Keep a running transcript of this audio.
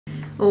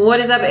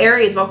What is up,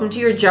 Aries? Welcome to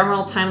your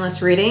general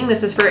timeless reading.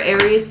 This is for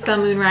Aries,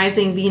 Sun, Moon,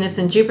 Rising, Venus,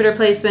 and Jupiter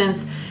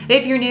placements.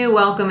 If you're new,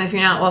 welcome. If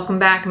you're not, welcome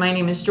back. My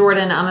name is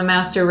Jordyn. I'm a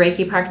master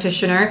Reiki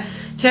practitioner,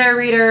 tarot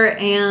reader,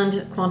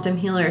 and quantum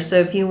healer. So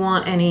if you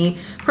want any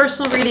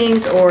personal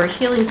readings or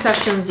healing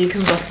sessions, you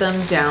can book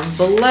them down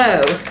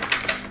below.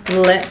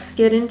 Let's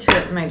get into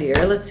it, my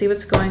dear. Let's see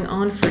what's going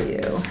on for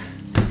you.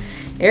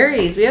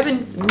 Aries, we have a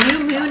new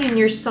moon in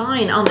your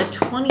sign on the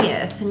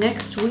 20th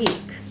next week.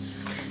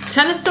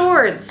 Ten of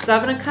Swords,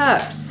 Seven of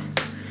Cups,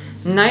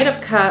 Knight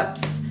of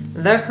Cups,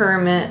 the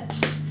Hermit,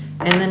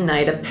 and the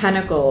Knight of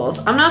Pentacles.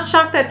 I'm not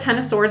shocked that Ten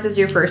of Swords is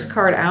your first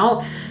card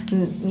out.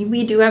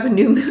 We do have a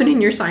new moon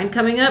in your sign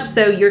coming up,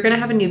 so you're going to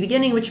have a new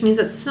beginning, which means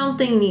that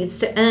something needs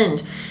to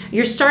end.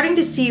 You're starting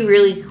to see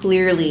really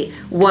clearly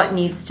what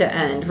needs to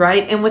end,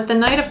 right? And with the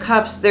Knight of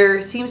Cups,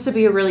 there seems to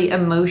be a really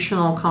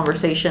emotional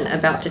conversation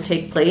about to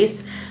take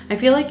place. I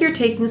feel like you're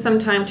taking some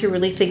time to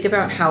really think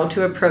about how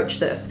to approach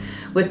this.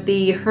 With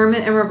the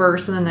Hermit in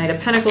reverse and the Knight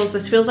of Pentacles,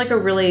 this feels like a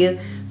really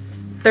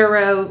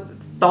thorough,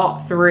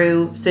 thought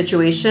through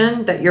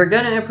situation that you're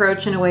going to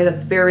approach in a way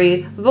that's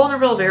very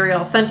vulnerable, very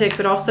authentic,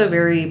 but also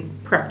very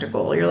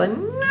practical. You're like, I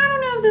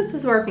don't know if this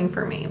is working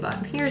for me, but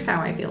here's how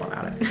I feel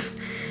about it.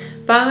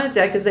 Bottom of the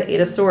deck is the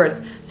Eight of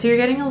Swords. So you're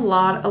getting a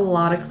lot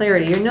of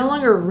clarity. You're no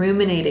longer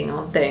ruminating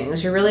on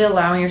things. You're really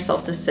allowing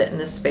yourself to sit in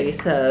this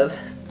space of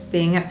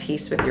being at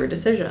peace with your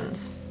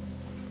decisions.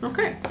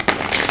 Okay.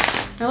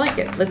 I like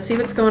it. Let's see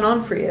what's going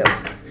on for you.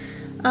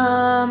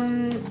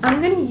 I'm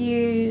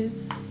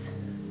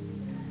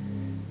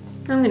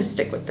going to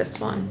stick with this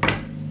one.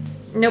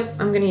 Nope,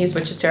 I'm going to use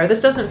Witch's Tarot.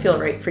 This doesn't feel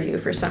right for you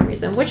for some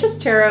reason. Witch's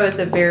Tarot is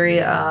a very,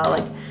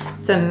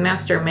 it's a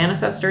master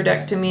manifestor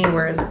deck to me,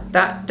 whereas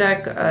that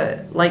deck,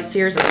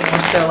 Lightseers, is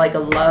more so like a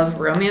love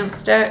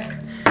romance deck.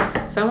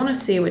 So I want to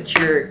see what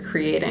you're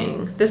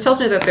creating. This tells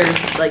me that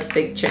there's like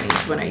big change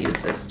when I use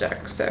this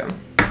deck, so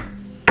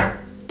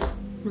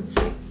let's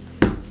see.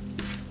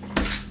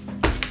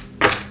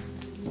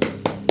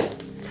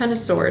 Ten of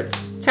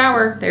Swords.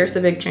 Tower, there's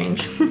the big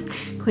change.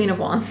 Queen of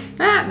Wands.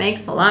 That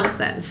makes a lot of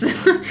sense.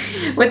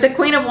 With the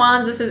Queen of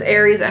Wands, this is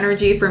Aries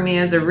energy for me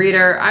as a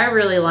reader. I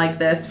really like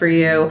this for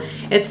you.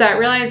 It's that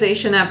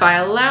realization that by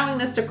allowing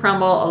this to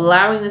crumble,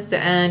 allowing this to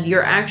end,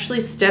 you're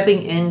actually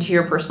stepping into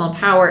your personal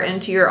power,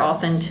 into your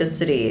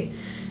authenticity.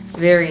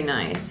 Very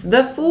nice.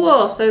 The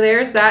Fool. So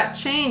there's that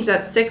change,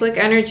 that cyclic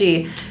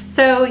energy.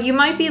 So you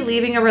might be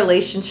leaving a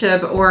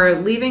relationship or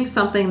leaving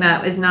something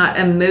that is not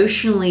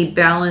emotionally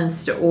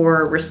balanced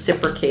or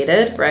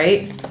reciprocated,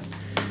 right?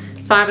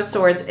 Five of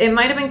Swords. It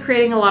might have been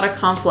creating a lot of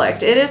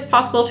conflict. It is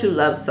possible to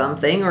love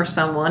something or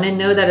someone and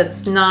know that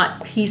it's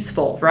not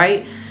peaceful,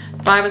 right?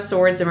 Five of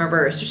Swords in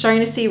reverse. You're starting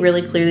to see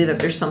really clearly that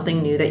there's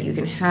something new that you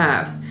can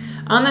have.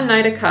 On the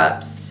Knight of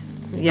Cups,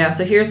 yeah,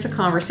 so here's the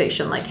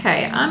conversation like,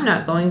 hey, I'm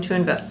not going to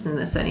invest in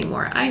this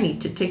anymore. I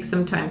need to take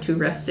some time to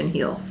rest and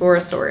heal. Four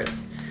of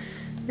Swords.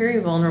 Very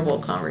vulnerable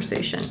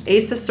conversation.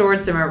 Ace of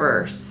Swords in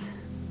reverse.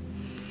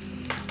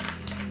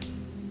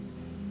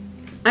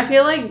 I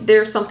feel like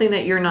there's something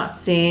that you're not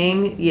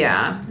seeing.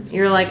 Yeah.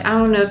 You're like, I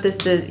don't know if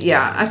this is,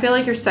 yeah. I feel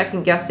like you're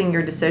second guessing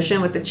your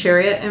decision with the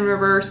Chariot in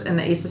reverse and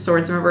the Ace of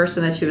Swords in reverse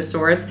and the Two of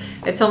Swords.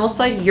 It's almost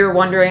like you're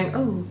wondering,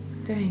 oh,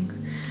 dang.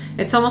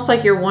 It's almost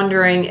like you're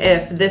wondering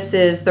if this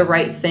is the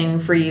right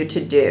thing for you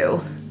to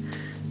do.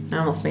 I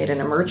almost made an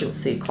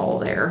emergency call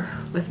there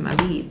with my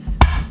beads.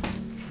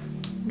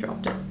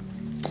 Dropped it.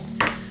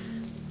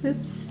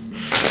 Oops.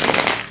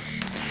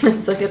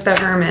 Let's look at the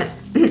Hermit.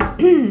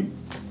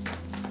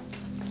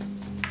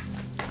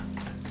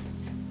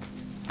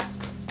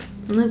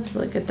 Let's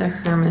look at the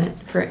Hermit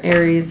for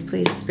Aries,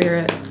 please,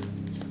 Spirit.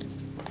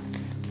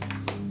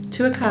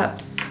 Two of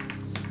Cups,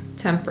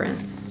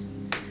 Temperance.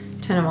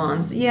 Ten of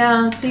Wands.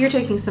 Yeah, so you're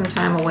taking some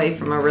time away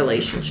from a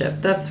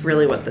relationship. That's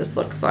really what this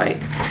looks like.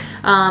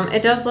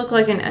 It does look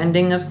like an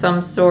ending of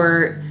some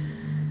sort.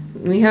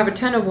 We have a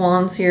Ten of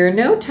Wands here.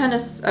 No Ten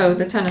of... Oh,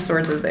 the Ten of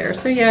Swords is there.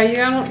 So yeah,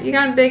 you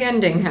got a big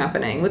ending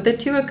happening. With the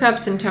Two of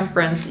Cups and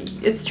Temperance,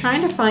 it's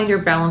trying to find your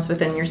balance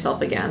within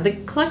yourself again. The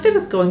collective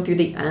is going through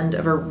the end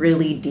of a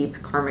really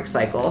deep karmic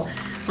cycle.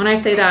 When I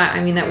say that,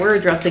 I mean that we're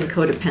addressing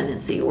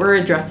codependency, we're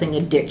addressing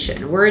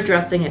addiction, we're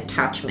addressing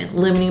attachment,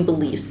 limiting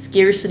beliefs,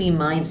 scarcity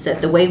mindset,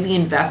 the way we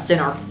invest in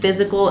our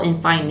physical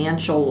and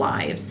financial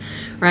lives,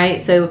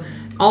 right? So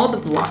all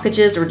the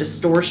blockages or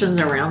distortions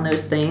around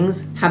those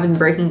things have been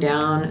breaking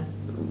down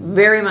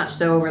very much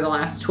so over the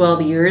last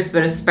 12 years,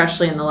 but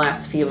especially in the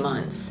last few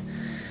months.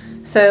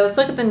 So let's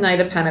look at the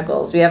Knight of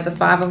Pentacles. We have the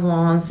Five of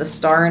Wands, the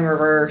Star in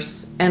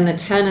reverse, and the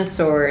Ten of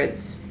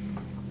Swords.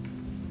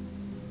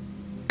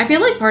 I feel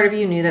like part of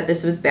you knew that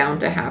this was bound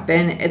to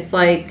happen. It's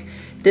like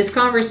this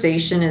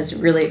conversation is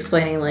really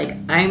explaining like,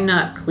 I'm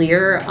not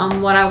clear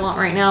on what I want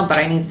right now, but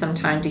I need some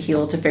time to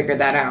heal to figure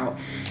that out.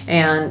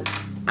 And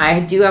I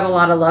do have a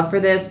lot of love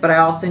for this, but I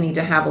also need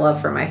to have love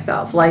for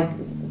myself. Like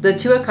the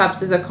Two of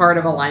Cups is a card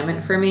of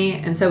alignment for me.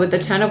 And so with the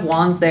Ten of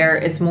Wands there,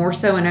 it's more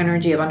so an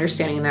energy of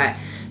understanding that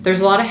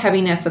There's a lot of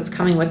heaviness that's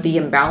coming with the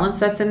imbalance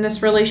that's in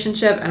this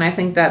relationship. And I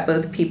think that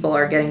both people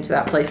are getting to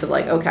that place of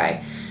like,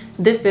 okay,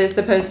 this is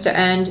supposed to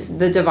end.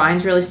 The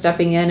divine's really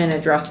stepping in and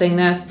addressing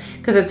this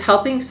because it's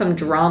helping some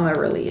drama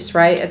release,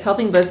 right? It's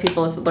helping both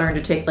people to learn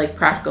to take like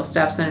practical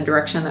steps in a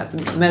direction that's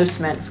most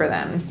meant for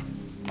them.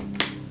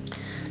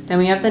 Then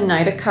we have the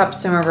Knight of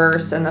Cups in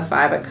reverse and the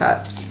Five of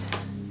Cups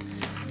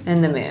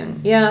and the Moon.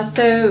 Yeah,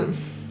 so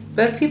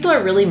both people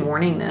are really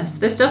mourning this.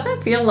 This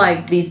doesn't feel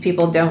like these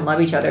people don't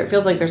love each other. It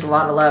feels like there's a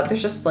lot of love.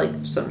 There's just like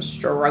some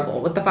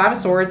struggle. With the Five of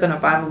Swords and a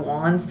Five of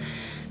Wands,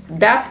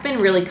 that's been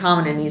really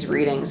common in these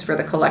readings for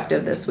the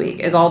collective this week,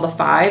 is all the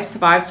fives.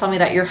 Fives tell me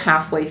that you're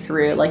halfway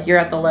through, like you're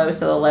at the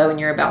lowest of the low and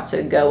you're about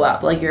to go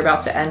up, like you're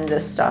about to end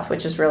this stuff,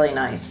 which is really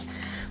nice.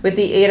 With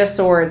the Eight of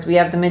Swords, we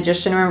have the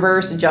Magician in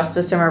reverse,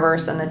 Justice in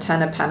reverse, and the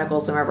Ten of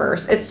Pentacles in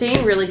reverse. It's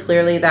seeing really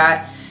clearly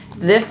that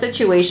this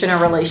situation or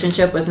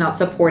relationship was not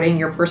supporting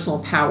your personal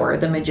power,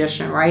 the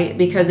Magician, right?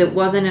 Because it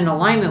wasn't in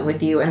alignment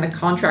with you and the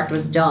contract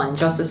was done,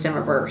 Justice in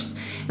reverse.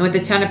 And with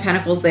the Ten of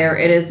Pentacles there,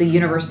 it is the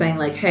universe saying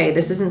like, hey,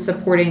 this isn't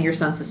supporting your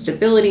sense of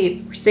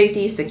stability,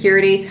 safety,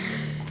 security.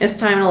 It's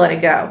time to let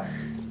it go.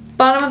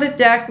 Bottom of the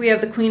deck, we have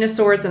the Queen of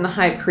Swords and the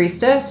High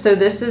Priestess. So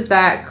this is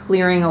that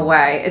clearing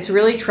away. It's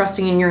really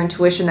trusting in your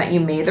intuition that you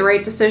made the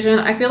right decision.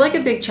 I feel like a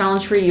big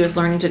challenge for you is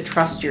learning to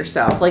trust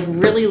yourself, like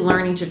really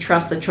learning to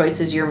trust the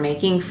choices you're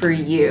making for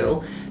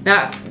you.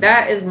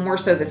 That is more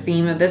so the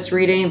theme of this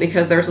reading,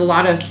 because there's a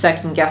lot of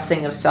second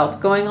guessing of self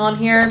going on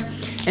here.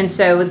 And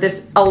so with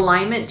this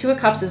alignment, Two of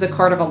Cups is a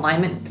card of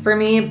alignment for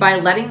me. By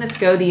letting this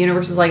go, the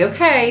universe is like,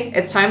 okay,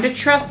 it's time to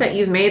trust that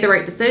you've made the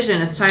right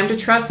decision. It's time to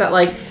trust that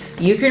like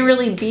you can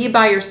really be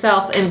by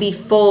yourself and be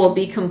full,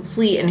 be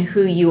complete in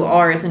who you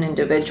are as an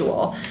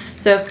individual.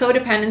 So if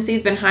codependency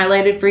has been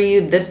highlighted for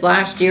you this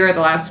last year or the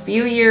last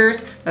few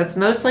years, that's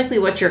most likely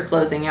what you're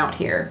closing out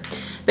here.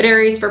 But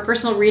Aries, for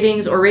personal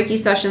readings or Reiki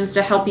sessions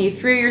to help you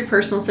through your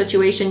personal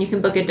situation, you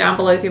can book it down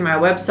below through my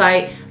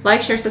website.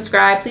 Like, share,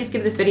 subscribe. Please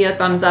give this video a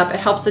thumbs up. It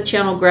helps the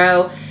channel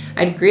grow.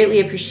 I'd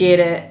greatly appreciate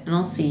it. And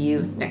I'll see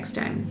you next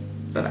time.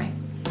 Bye-bye.